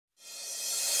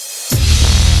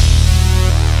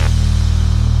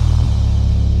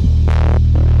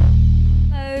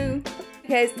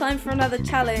Okay, it's time for another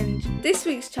challenge. This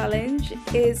week's challenge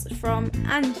is from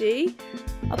Angie.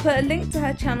 I'll put a link to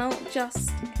her channel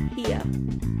just here.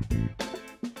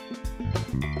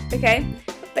 Okay,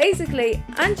 basically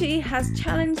Angie has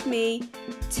challenged me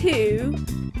to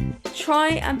try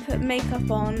and put makeup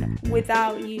on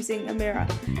without using a mirror.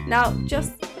 Now,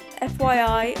 just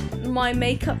FYI, my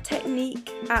makeup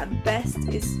technique at best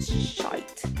is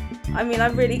shite. I mean,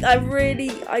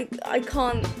 I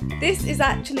can't. This is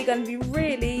actually going to be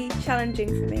really challenging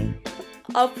for me.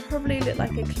 I'll probably look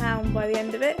like a clown by the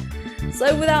end of it.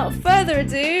 So without further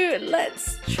ado,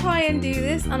 let's try and do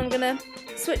this. And I'm going to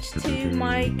switch to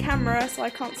my camera so I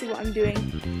can't see what I'm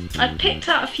doing. I've picked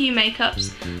out a few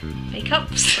makeups.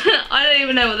 I don't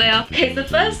even know what they are. Okay, so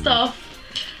first off,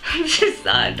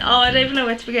 I don't even know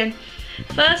where to begin.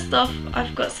 First off,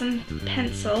 I've got some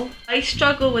pencil. I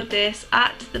struggle with this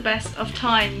at the best of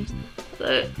times.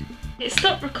 So it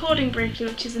stopped recording briefly,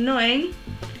 which is annoying,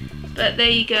 but there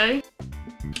you go.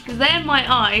 They're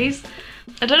my eyes.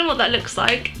 I don't know what that looks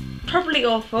like. Probably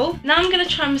awful. Now I'm going to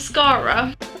try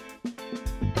mascara.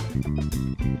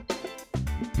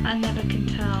 I never can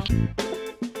tell.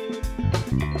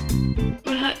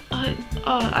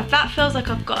 Oh, that feels like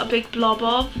I've got a big blob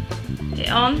of it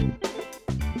on.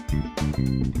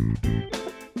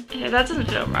 Yeah, that doesn't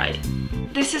feel right.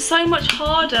 This is so much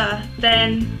harder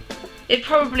than it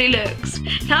probably looks.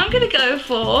 Now I'm going to go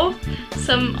for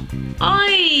some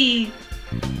eye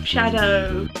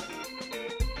shadow.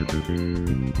 I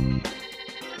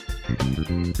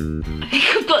think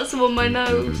I've got some on my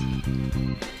nose.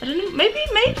 I don't know, maybe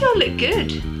I'll look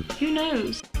good. Who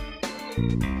knows?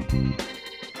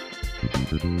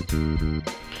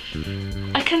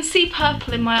 I can see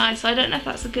purple in my eyes, so I don't know if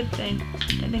that's a good thing.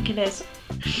 I don't think it is.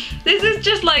 This is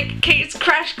just like Kate's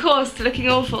crash course to looking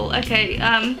awful. Okay,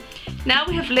 now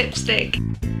we have lipstick.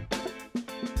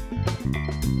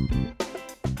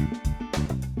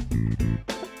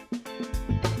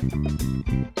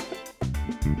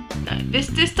 No,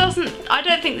 this doesn't, I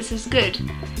don't think this is good.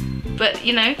 But,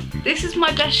 you know, this is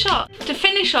my best shot. To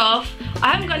finish off,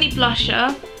 I haven't got any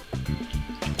blusher,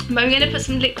 but I'm going to put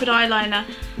some liquid eyeliner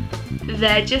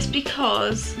there just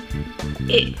because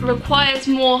it requires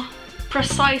more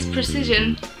precise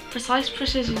precision. Precise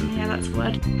precision, yeah, that's the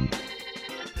word.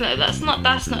 No, that's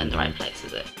not in the right place,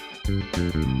 is it?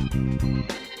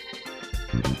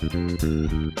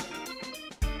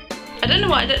 I don't know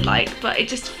what I look like, but it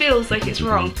just feels like it's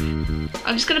wrong.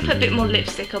 I'm just going to put a bit more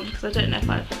lipstick on because I don't know if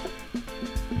I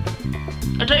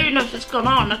don't even know if it's gone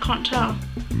on, I can't tell.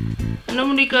 I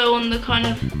normally go on the kind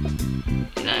of,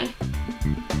 you know,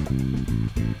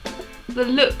 the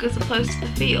look as opposed to the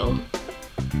feel.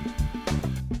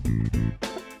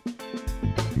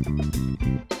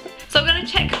 So I'm going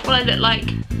to check what I look like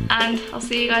and I'll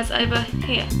see you guys over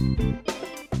here.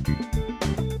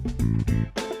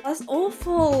 That's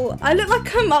awful. I look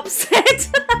like I'm upset.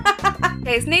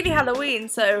 Okay, it's nearly Halloween,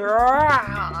 so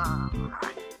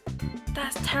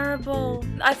that's terrible.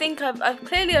 I think I've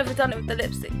clearly overdone it with the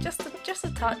lipstick, just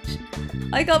a touch.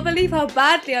 I can't believe how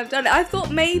badly I've done it. I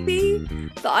thought maybe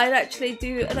that I'd actually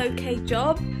do an okay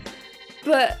job,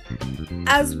 but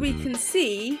as we can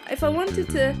see, if I wanted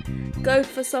to go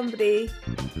for somebody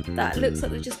that looks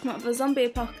like they've just come out of a zombie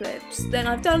apocalypse, then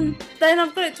I've got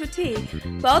it to a T.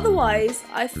 But otherwise,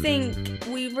 I think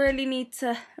we really need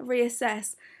to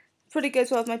reassess. Pretty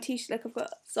goes well with my t-shirt, like I've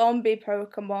got zombie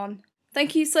Pokemon.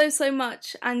 Thank you so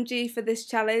much, Angie, for this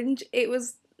challenge. It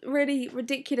was really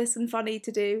ridiculous and funny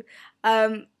to do.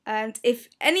 And if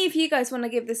any of you guys want to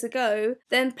give this a go,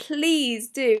 then please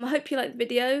do. I hope you liked the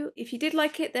video. If you did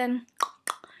like it, then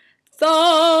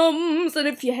thumbs, and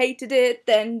if you hated it,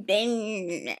 then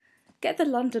ding. Get the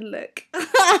London look.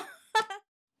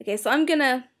 Okay, so I'm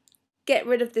gonna get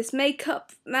rid of this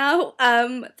makeup now.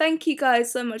 Thank you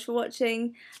guys so much for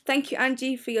watching. Thank you,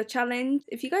 Angie, for your challenge.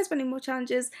 If you guys want any more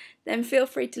challenges, then feel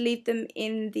free to leave them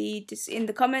in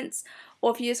the comments,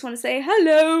 or if you just want to say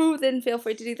hello, then feel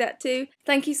free to do that too.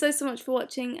 Thank you so much for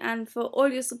watching and for all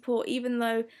your support, even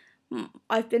though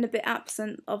I've been a bit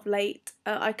absent of late.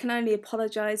 I can only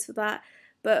apologise for that,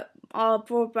 but our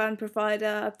broadband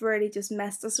provider really just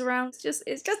messed us around.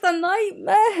 It's just a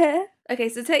nightmare. Okay,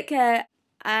 so take care,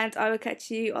 and I will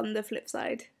catch you on the flip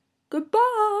side.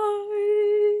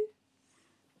 Goodbye!